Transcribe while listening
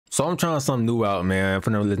So I'm trying something new out, man. I'm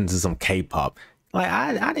finna listen to some K-pop. Like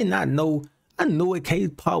I did not know. I knew what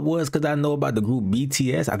K-pop was because I know about the group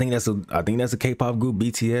BTS. I think that's a K-pop group,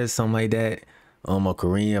 BTS, something like that. A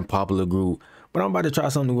Korean popular group. But I'm about to try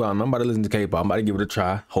something new out. I'm about to listen to K-pop. I'm about to give it a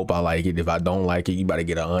try. Hope I like it. If I don't like it, you about to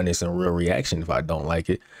get an honest and real reaction. If I don't like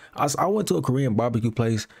it, I went to a Korean barbecue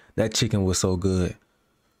place. That chicken was so good.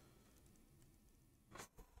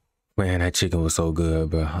 Man, that chicken was so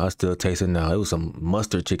good, bro. I still taste it now. It was some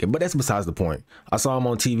mustard chicken, but that's besides the point. I saw him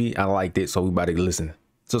on TV. I liked it, so we about to listen.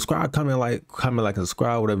 Subscribe, comment, like,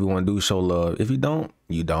 subscribe, whatever you want to do. Show love. If you don't,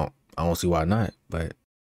 you don't. I don't see why not, but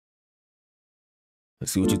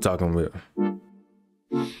let's see what you're talking with.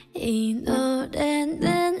 이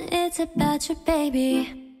노래는 it's about you, baby.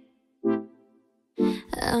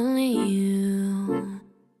 Only you.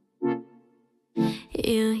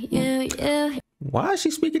 You. Why is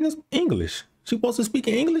she speaking this English? She supposed to speak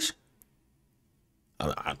in English?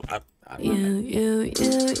 You.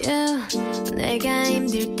 내가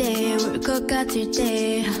힘들 때, 울 것 같을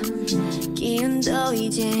때, 기운도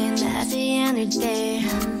이제 나지 않을 때,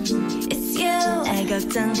 it's you. 날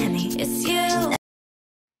걱정하니, it's you.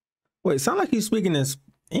 Wait, sound like he's speaking in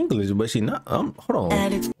English, but she not. Hold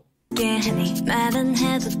on. 말은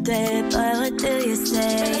해도 돼, but what do you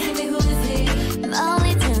say?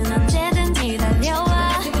 멀리든 언제든지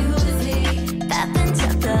달려와. 바쁜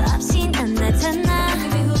척도 없이 난 나타나.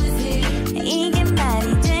 이게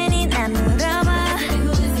말이 되니 난 물어봐.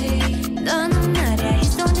 너는 말야,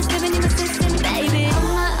 he's the one that's living in my system, baby.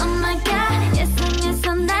 Oh my God, yes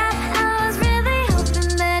and that. I was really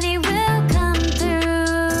hoping that he will come through.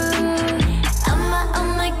 Oh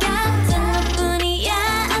my God, 단 너뿐이야.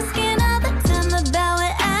 Asking all the time about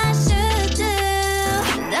what I should do.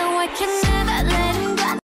 No, I can never let him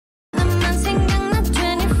go. 너만 생각나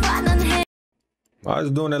 24 넌 해. I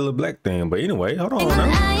was doing that little black thing, but anyway, hold on now.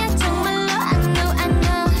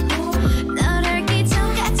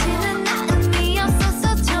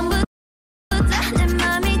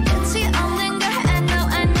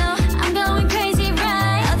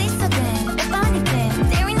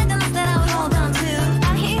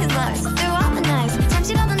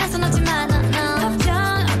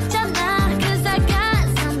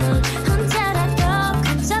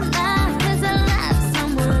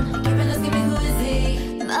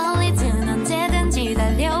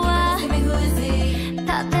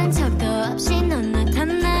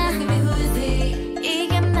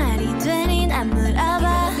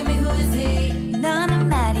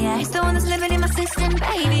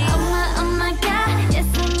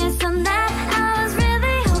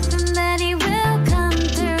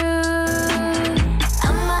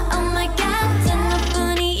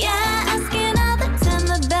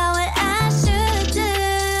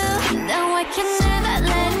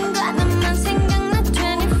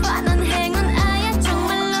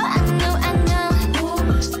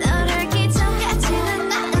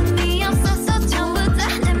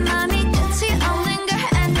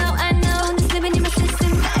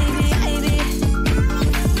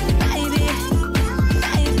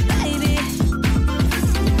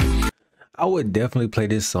 I would definitely play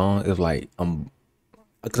this song if like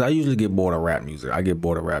because I usually get bored of rap music. I get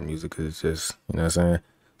bored of rap music because it's just, you know what I'm saying?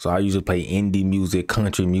 So I usually play indie music,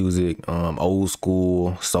 country music, old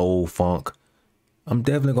school, soul, funk. I'm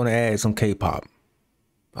definitely gonna add some K-pop.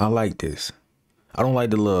 I like this. I don't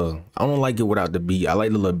like it without the beat. I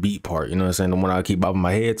like the little beat part, you know what I'm saying? The one I keep bobbing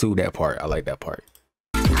my head to, that part. I like that part.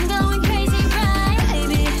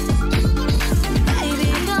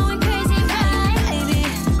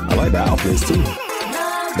 I like the outfits too.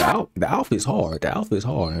 The outfit's hard. The outfit's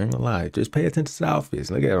hard. I ain't gonna lie. Just pay attention to the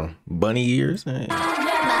outfits. Look at them. Bunny ears. Man.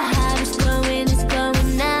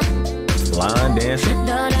 Line dancing.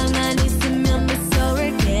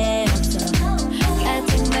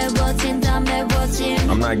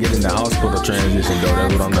 I'm not getting the hospital transition though.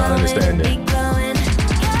 That's what I'm not understanding.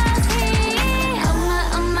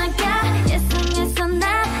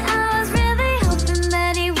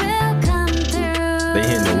 They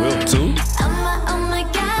hitting the whip too?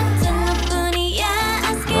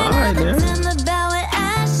 Alright then.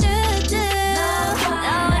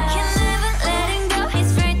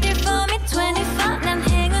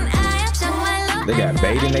 They got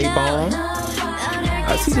bait in their phone.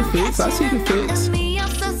 I see the fits. I see the fits.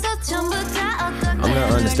 I'm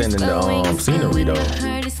not understanding the scenery though.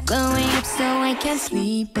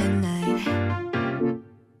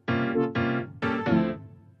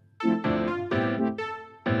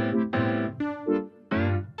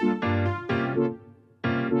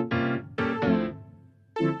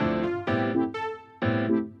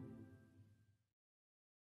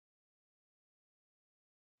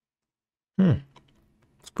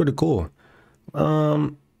 It's pretty cool.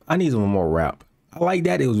 I need some more rap. I like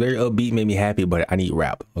that. It was very upbeat, made me happy, but I need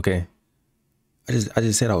rap. Okay. I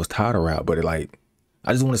just said I was tired of rap, but I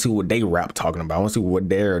just want to see what they rap talking about. I want to see what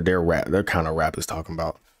their kind of rap is talking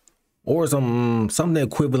about, or something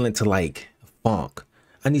equivalent to like funk.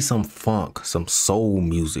 I need some funk, some soul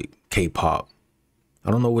music, K-pop.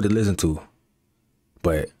 I don't know what to listen to,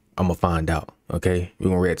 but I'm gonna find out. Okay, we're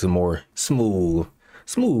gonna react to more smooth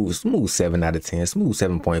 7 out of 10, smooth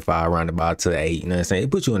 7.5, roundabout to 8. You know what I'm saying?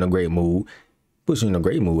 It puts you in a great mood. Puts you in a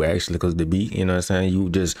great mood actually, because the beat, you know what I'm saying? You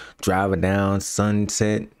just driving down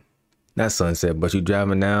sunset, not sunset, but you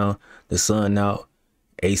driving down, the sun out,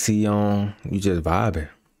 AC on, you just vibing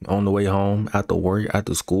on the way home, after work,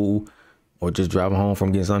 after school, or just driving home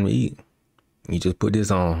from getting something to eat. You just put this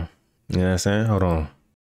on. You know what I'm saying? Hold on.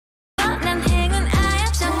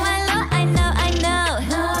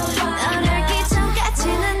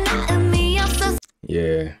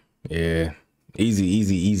 Yeah.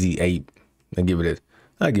 Easy 8. I give it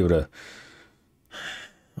a,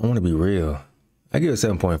 I want to be real. I give it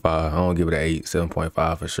 7.5. I don't give it an 8,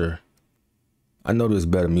 7.5 for sure. I know there's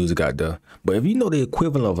better music out there, but if you know the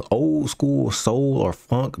equivalent of old school soul or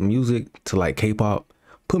funk music to like K-pop,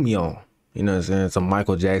 put me on. You know what I'm saying? Some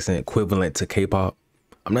Michael Jackson equivalent to K-pop.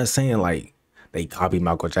 I'm not saying like they copy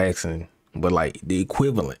Michael Jackson, but like the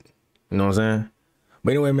equivalent. You know what I'm saying?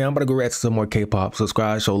 But anyway, man, I'm about to go react to some more K-pop.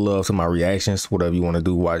 Subscribe, show love to my reactions, whatever you want to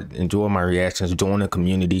do. Enjoy my reactions, join the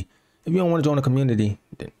community. If you don't want to join the community,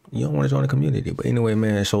 then you don't want to join the community. But anyway,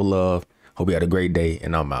 man, show love. Hope you had a great day,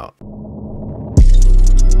 and I'm out.